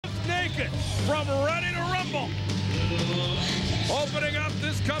from Ready to Rumble. Opening up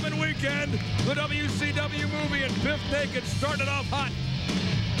this coming weekend, the WCW movie and Biff Naked started off hot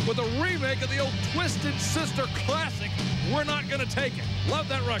with a remake of the old Twisted Sister classic, We're Not Gonna Take It. Love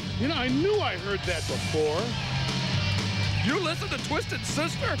that record. You know, I knew I heard that before. You listen to Twisted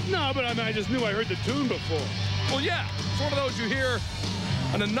Sister? No, but I mean, I just knew I heard the tune before. Well, yeah, it's one of those you hear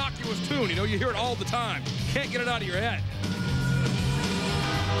an innocuous tune. You know, you hear it all the time. Can't get it out of your head.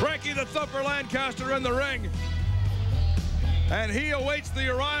 Frankie the Thumper Lancaster in the ring. And he awaits the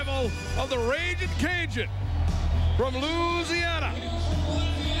arrival of the Raging Cajun from Louisiana,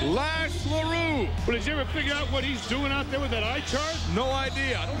 Lash LeRoux. But did you ever figure out what he's doing out there with that eye chart? No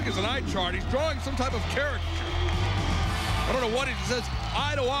idea. I don't think it's an eye chart. He's drawing some type of caricature. I don't know what he says,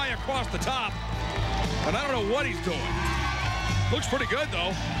 eye to eye across the top. And I don't know what he's doing. Looks pretty good,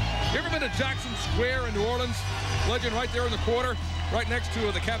 though. You ever been to Jackson Square in New Orleans? Legend right there in the quarter, right next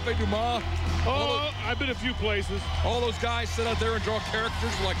to the Cafe Du Mans. Oh, I've been a few places. All those guys sit out there and draw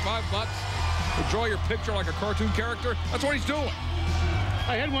characters for like $5. They draw your picture like a cartoon character. That's what he's doing.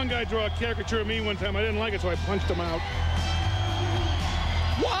 I had one guy draw a caricature of me one time. I didn't like it, so I punched him out.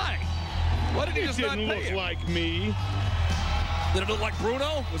 Why? Why did he just not pay him? It didn't look like me. Did it look like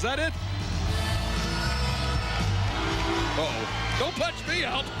Bruno? Was that it? Uh-oh. Don't punch me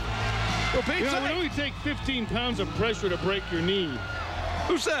out. You know, it would only take 15 pounds of pressure to break your knee.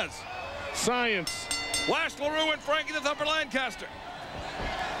 Who says? Science. Lash LeRoux and Frankie the Thumper Lancaster.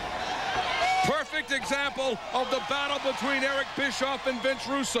 Perfect example of the battle between Eric Bischoff and Vince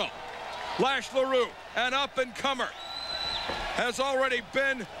Russo. Lash LeRoux, an up-and-comer, has already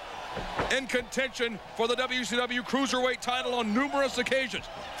been in contention for the WCW Cruiserweight title on numerous occasions.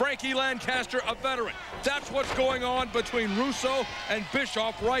 Frankie Lancaster, a veteran. That's what's going on between Russo and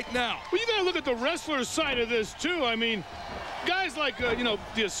Bischoff right now. Well, you got to look at the wrestler's side of this, too. I mean, guys like, you know,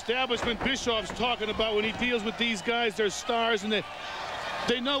 the establishment Bischoff's talking about when he deals with these guys, they're stars, and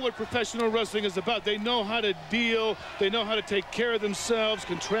they know what professional wrestling is about. They know how to deal. They know how to take care of themselves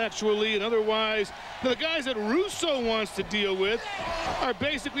contractually and otherwise. Now, the guys that Russo wants to deal with are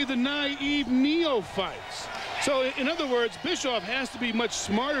basically the naive neophytes. So, in other words, Bischoff has to be much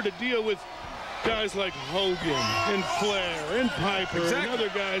smarter to deal with guys like Hogan and Flair and Piper and other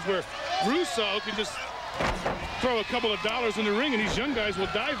guys where Russo can just throw a couple of dollars in the ring and these young guys will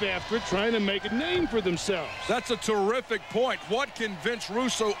dive after it trying to make a name for themselves. That's a terrific point. What can Vince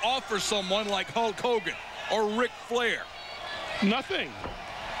Russo offer someone like Hulk Hogan or Ric Flair? Nothing.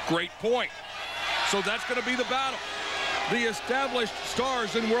 Great point. So that's going to be the battle. The established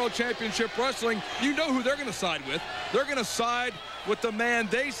stars in World Championship Wrestling, you know who they're going to side with. They're going to side with the man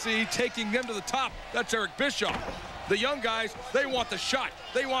they see taking them to the top. That's Eric Bischoff. The young guys, they want the shot.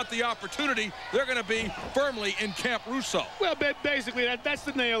 They want the opportunity. They're going to be firmly in Camp Russo. Well, basically, that's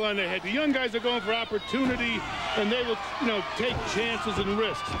the nail on the head. The young guys are going for opportunity, and they will, you know, take chances and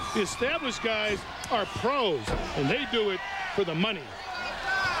risks. The established guys are pros, and they do it for the money.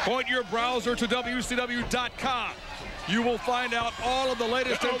 Point your browser to WCW.com. You will find out all of the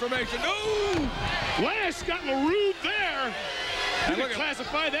latest information. Ooh! Lash got LeRoux there. You can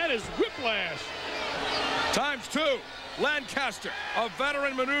classify that as whiplash. ×2. Lancaster, a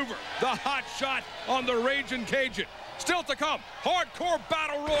veteran maneuver. The hot shot on the Raging Cajun. Still to come, hardcore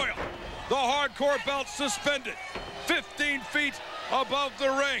battle royal. The hardcore belt suspended 15 feet above the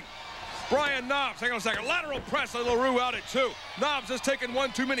ring. Brian Knobbs, hang on a second, lateral press of LeRoux out at 2. Knobbs has taken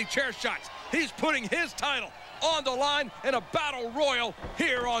one too many chair shots. He's putting his title on the line in a battle royal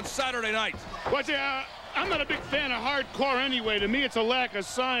here on Saturday night. Well, I'm not a big fan of hardcore anyway. To me, it's a lack of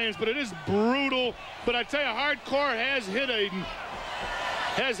science, but it is brutal. But I tell you, hardcore has hit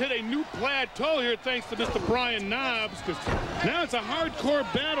a new plateau here thanks to Mr. Brian Knobbs, because now it's a hardcore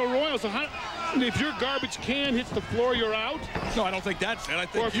battle royal. So if your garbage can hits the floor, you're out. No, I don't think that's it. I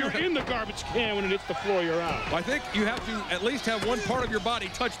think or if you're in the garbage can when it hits the floor, you're out. I think you have to at least have one part of your body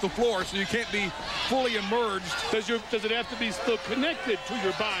touch the floor so you can't be fully immersed. Does it have to be still connected to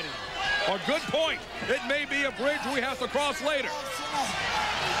your body? A good point. It may be a bridge we have to cross later.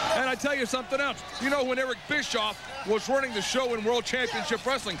 And I tell you something else. You know, when Eric Bischoff was running the show in World Championship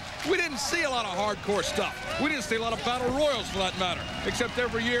Wrestling, we didn't see a lot of hardcore stuff. We didn't see a lot of battle royals, for that matter, except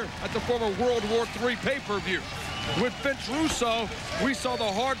every year at the former World War III pay-per-view. With Vince Russo, we saw the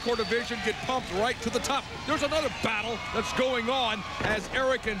hardcore division get pumped right to the top. There's another battle that's going on as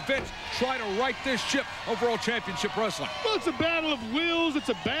Eric and Vince try to right this ship of World Championship Wrestling. Well, it's a battle of wills. It's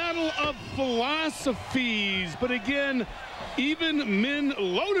a battle of philosophies. But again, even men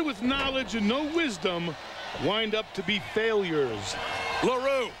loaded with knowledge and no wisdom wind up to be failures.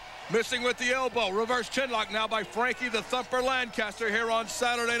 LeRoux missing with the elbow. Reverse chinlock now by Frankie the Thumper Lancaster here on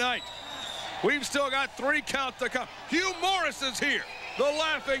Saturday night. We've still got 3 counts to come. Hugh Morris is here. The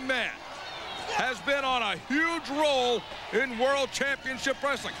Laughing Man has been on a huge role in World Championship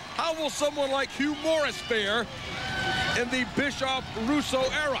Wrestling. How will someone like Hugh Morris fare in the Bischoff-Russo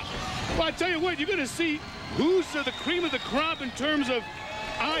era? Well, I tell you what, you're going to see who's the cream of the crop in terms of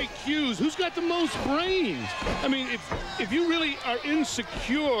IQs. Who's got the most brains? I mean, if you really are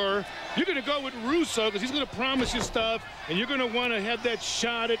insecure, you're going to go with Russo because he's going to promise you stuff, and you're going to want to have that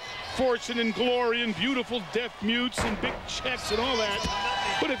shot at fortune and glory and beautiful deaf mutes and big checks and all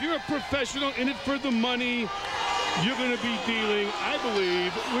that. But if you're a professional in it for the money, you're going to be dealing, I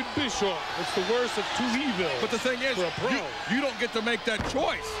believe, with Bischoff. It's the worst of 2 evils. But the thing is, for a pro. You don't get to make that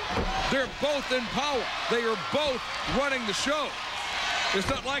choice. They're both in power. They are both running the show. It's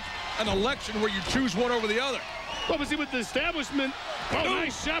not like an election where you choose one over the other. Well, but see, with the establishment,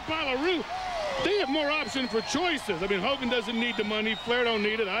 nice shot by LeRoux. They have more option for choices. I mean, Hogan doesn't need the money. Flair don't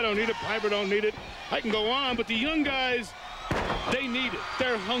need it. I don't need it. Piper don't need it. I can go on, but the young guys, they need it.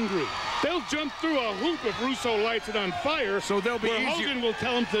 They're hungry. They'll jump through a hoop if Russo lights it on fire. So they'll be easier. Hogan will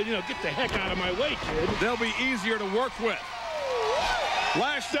tell him to, get the heck out of my way, kid. They'll be easier to work with.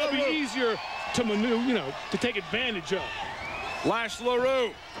 Lash, they'll be easier to maneuver, to take advantage of. Lash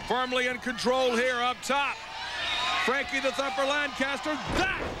LeRoux firmly in control here up top. Frankie the Thumper Lancaster.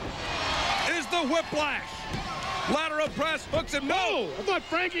 That is the whiplash. Lateral press, hooks him. No! I thought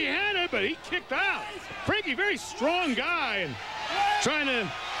Frankie had it, but he kicked out. Frankie, very strong guy, and trying to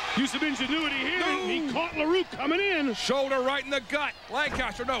use some ingenuity here. No. He caught LeRoux coming in. Shoulder right in the gut.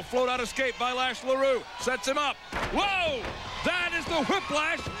 Lancaster, no, float out escape by Lash LeRoux. Sets him up. Whoa! That is the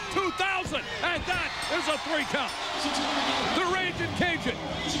whiplash 2000, and that is a 3 count. The Raging Cajun,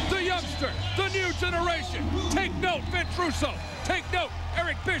 the youngster, the new generation. Take note, Vince Russo. Take note,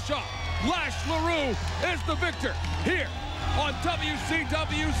 Eric Bischoff. Lash LeRoux is the victor here on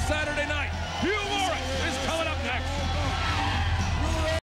WCW Saturday Night.